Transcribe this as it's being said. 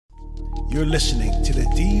You're listening to the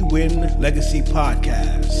D-Win Legacy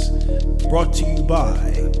Podcast, brought to you by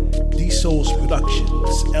D-Souls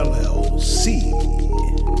Productions, LLC.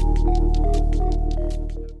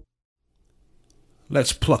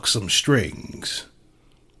 Let's pluck some strings.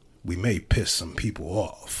 We may piss some people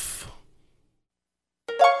off.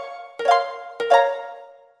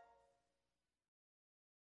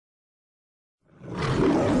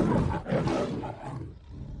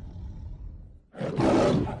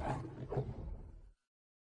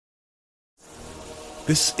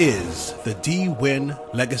 This is the D-Win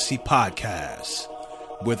Legacy Podcast,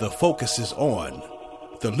 where the focus is on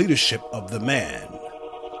the leadership of the man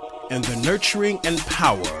and the nurturing and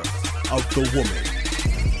power of the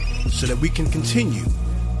woman, so that we can continue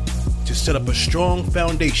to set up a strong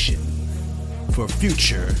foundation for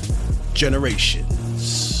future generations.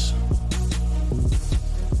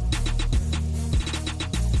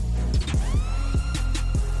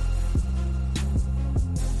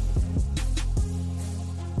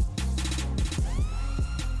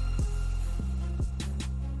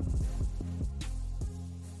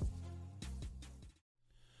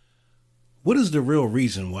 What is the real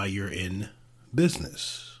reason why you're in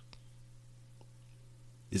business?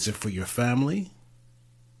 Is it for your family?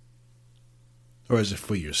 Or is it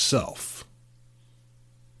for yourself?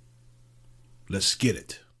 Let's get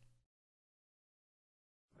it.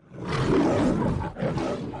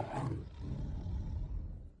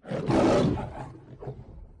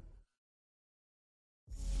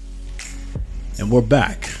 And we're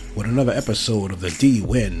back with another episode of the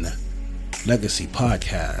D-Win Legacy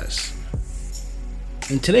Podcast.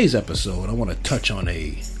 In today's episode, I want to touch on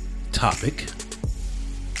a topic,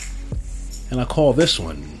 and I call this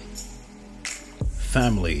one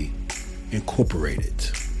Family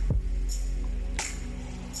Incorporated.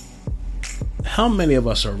 How many of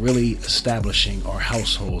us are really establishing our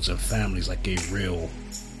households and families like a real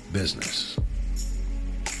business?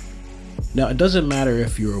 Now, it doesn't matter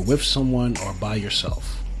if you're with someone or by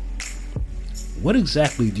yourself. What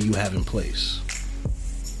exactly do you have in place?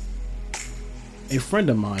 A friend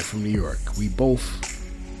of mine from New York, we both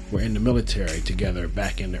were in the military together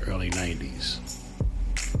back in the early 90s.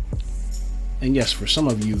 And yes, for some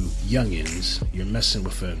of you youngins, you're messing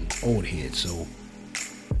with an old head, so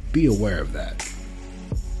be aware of that.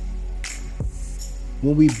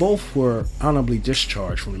 When we both were honorably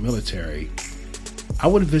discharged from the military, I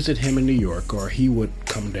would visit him in New York, or he would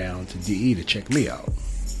come down to DE to check me out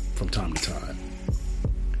from time to time.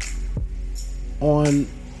 On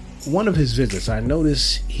one of his visits, I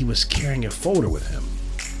noticed he was carrying a folder with him,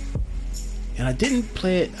 and I didn't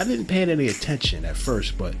pay it any attention at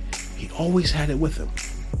first, but he always had it with him.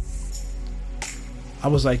 I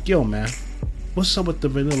was like, "Yo, man, what's up with the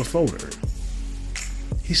vanilla folder?"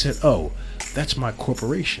 He said, "Oh, that's my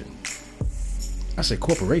corporation." I said,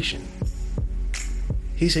 "Corporation?"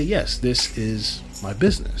 He said, "Yes, this is my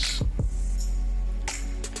business."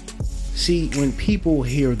 See, when people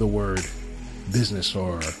hear the word business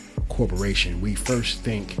or corporation, we first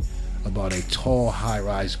think about a tall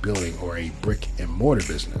high-rise building or a brick and mortar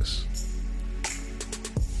business.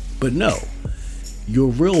 But no, your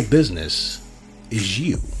real business is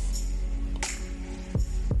you.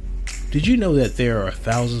 Did you know that there are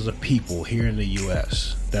thousands of people here in the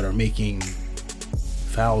US that are making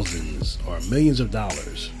thousands or millions of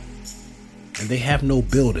dollars, and they have no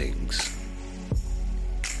buildings?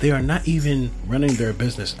 They are not even running their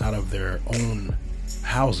business out of their own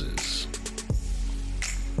houses.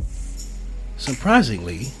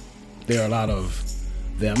 Surprisingly, there are a lot of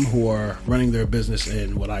them who are running their business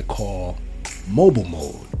in what I call mobile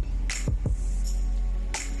mode.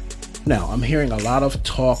 Now, I'm hearing a lot of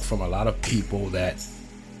talk from a lot of people that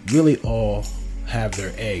really all have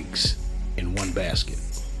their eggs in one basket.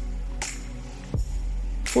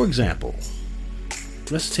 For example,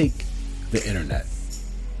 let's take the internet.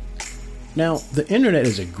 Now, the internet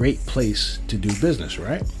is a great place to do business,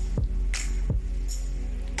 right?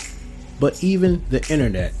 But even the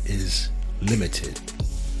internet is limited.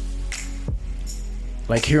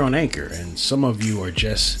 Like here on Anchor, and some of you are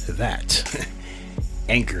just that,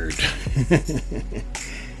 anchored,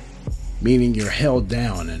 meaning you're held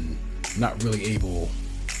down and not really able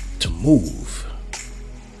to move.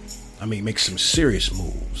 I mean, make some serious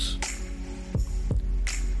moves.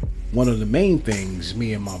 One of the main things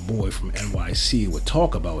me and my boy from NYC would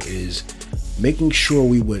talk about is making sure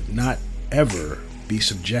we would not ever be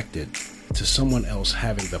subjected to someone else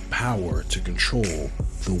having the power to control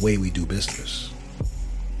the way we do business.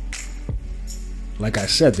 Like I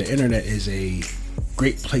said, the internet is a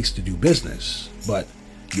great place to do business, but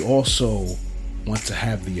you also want to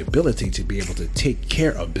have the ability to be able to take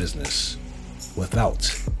care of business without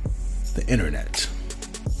the internet.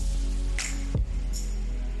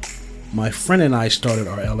 My friend and I started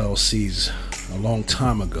our LLCs a long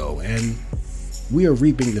time ago, and we are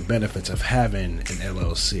reaping the benefits of having an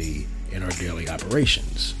LLC in our daily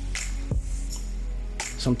operations.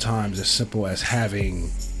 Sometimes as simple as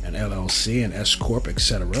having an LLC, an S Corp,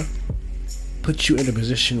 etc., puts you in a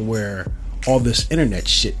position where all this internet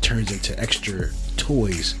shit turns into extra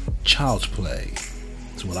toys, child's play.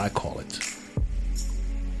 That's what I call it.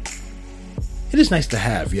 It is nice to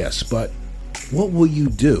have, yes, but what will you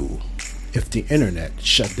do if the internet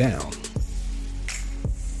shut down?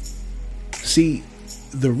 See,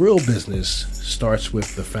 the real business starts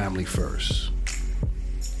with the family first.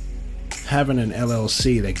 Having an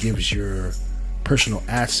LLC that gives your personal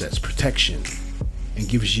assets protection and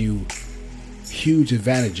gives you huge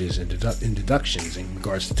advantages and deductions in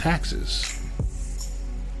regards to taxes.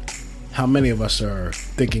 How many of us are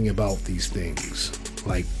thinking about these things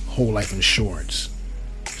like whole life insurance,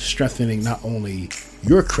 strengthening not only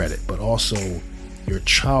your credit but also your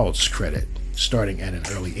child's credit starting at an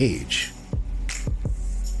early age?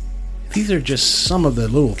 These are just some of the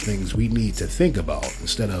little things we need to think about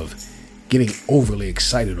instead of getting overly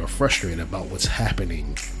excited or frustrated about what's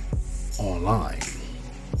happening online.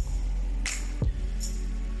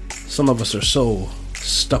 Some of us are so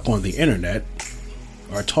stuck on the internet,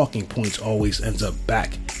 our talking points always ends up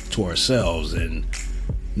back to ourselves and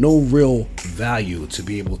no real value to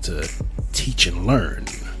be able to teach and learn.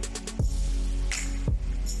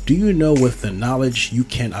 Do you know with the knowledge you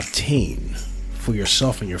can obtain for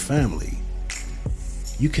yourself and your family,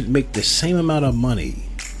 you can make the same amount of money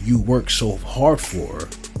you work so hard for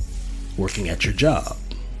working at your job?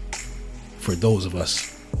 For those of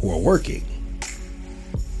us who are working,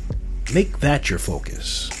 make that your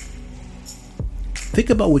focus. Think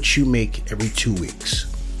about what you make every 2 weeks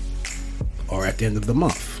or at the end of the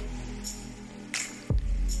month.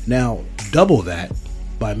 Now, double that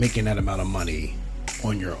by making that amount of money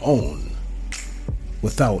on your own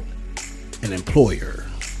without an employer.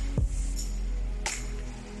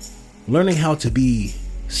 Learning how to be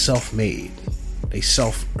self-made, a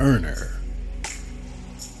self-earner.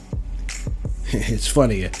 It's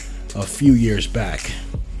funny, a few years back,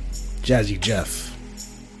 Jazzy Jeff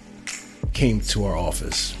came to our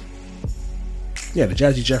office. Yeah, the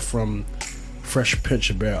Jazzy Jeff from Fresh Prince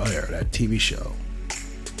of Bel-Air, that TV show.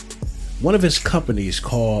 One of his companies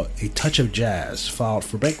called A Touch of Jazz filed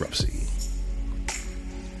for bankruptcy.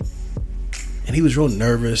 And he was real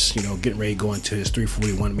nervous, getting ready to go into his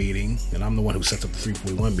 341 meeting. And I'm the one who sets up the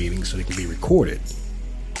 341 meeting so they can be recorded.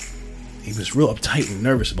 He was real uptight and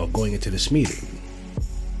nervous about going into this meeting.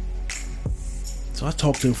 So I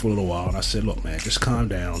talked to him for a little while and I said, look, man, just calm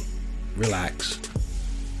down, relax.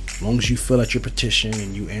 As long as you fill out your petition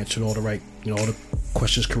and you answered all the right, all the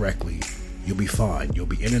questions correctly, you'll be fine. You'll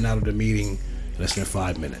be in and out of the meeting in less than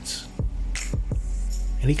 5 minutes.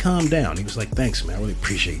 And he calmed down. He was like, thanks, man. I really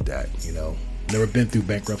appreciate that. Never been through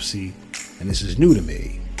bankruptcy and this is new to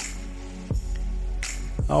me.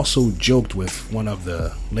 I also joked with one of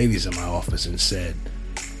the ladies in my office and said,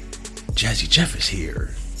 Jazzy Jeff is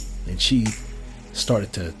here. And she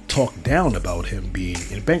started to talk down about him being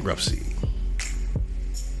in bankruptcy.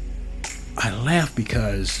 I laughed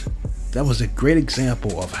because that was a great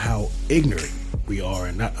example of how ignorant we are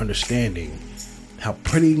and not understanding how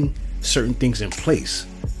putting certain things in place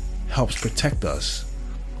helps protect us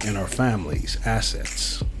and our families'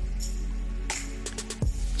 assets.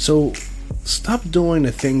 So stop doing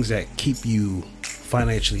the things that keep you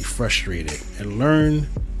financially frustrated and learn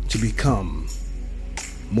to become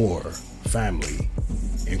more family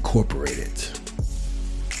incorporated.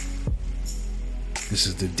 This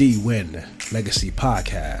is the D-Win Legacy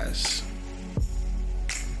Podcast.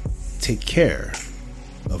 Take care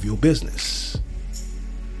of your business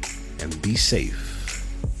and be safe.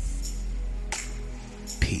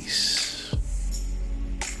 Peace.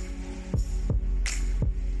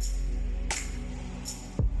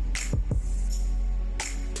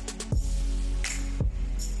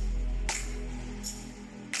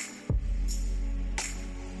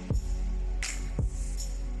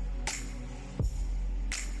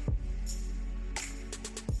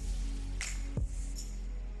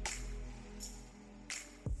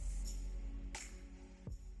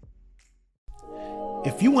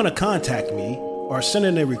 If you want to contact me or send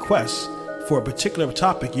in a request for a particular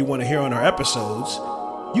topic you want to hear on our episodes,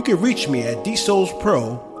 you can reach me at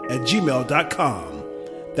dsoulspro@gmail.com.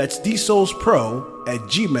 That's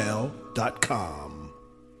dsoulspro@gmail.com.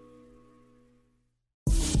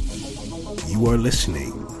 You are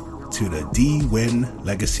listening to the D-Win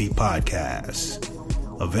Legacy Podcast.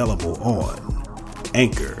 Available on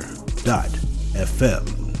Anchor.fm,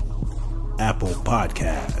 Apple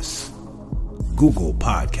Podcasts, Google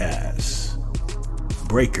Podcasts,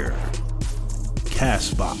 Breaker,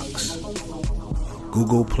 Castbox,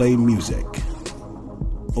 Google Play Music,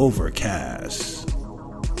 Overcast,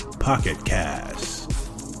 Pocket Cast,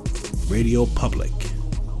 Radio Public,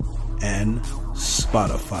 and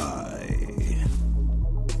Spotify.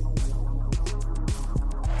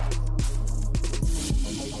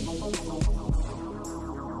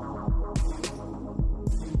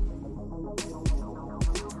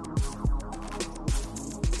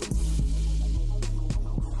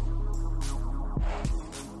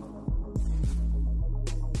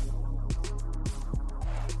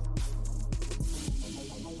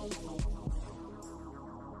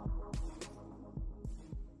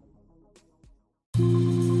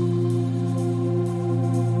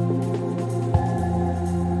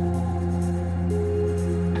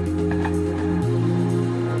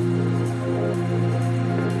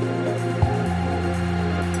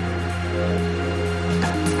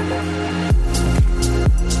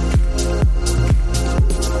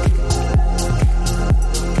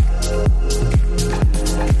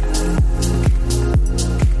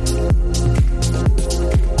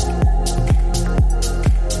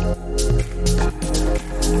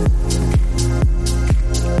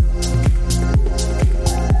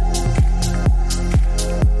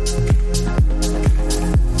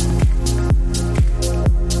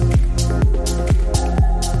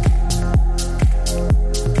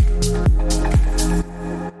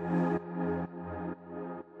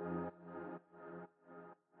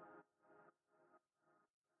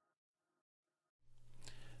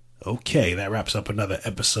 Okay, that wraps up another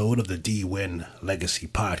episode of the D Win Legacy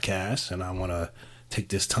Podcast, and I want to take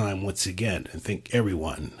this time once again and thank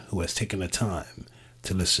everyone who has taken the time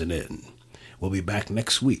to listen in. We'll be back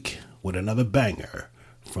next week with another banger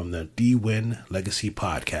from the D Win Legacy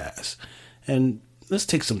Podcast, and let's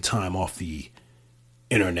take some time off the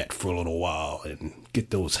internet for a little while and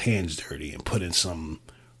get those hands dirty and put in some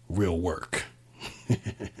real work.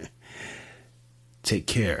 Take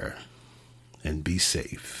care and be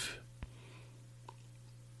safe.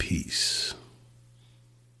 Peace.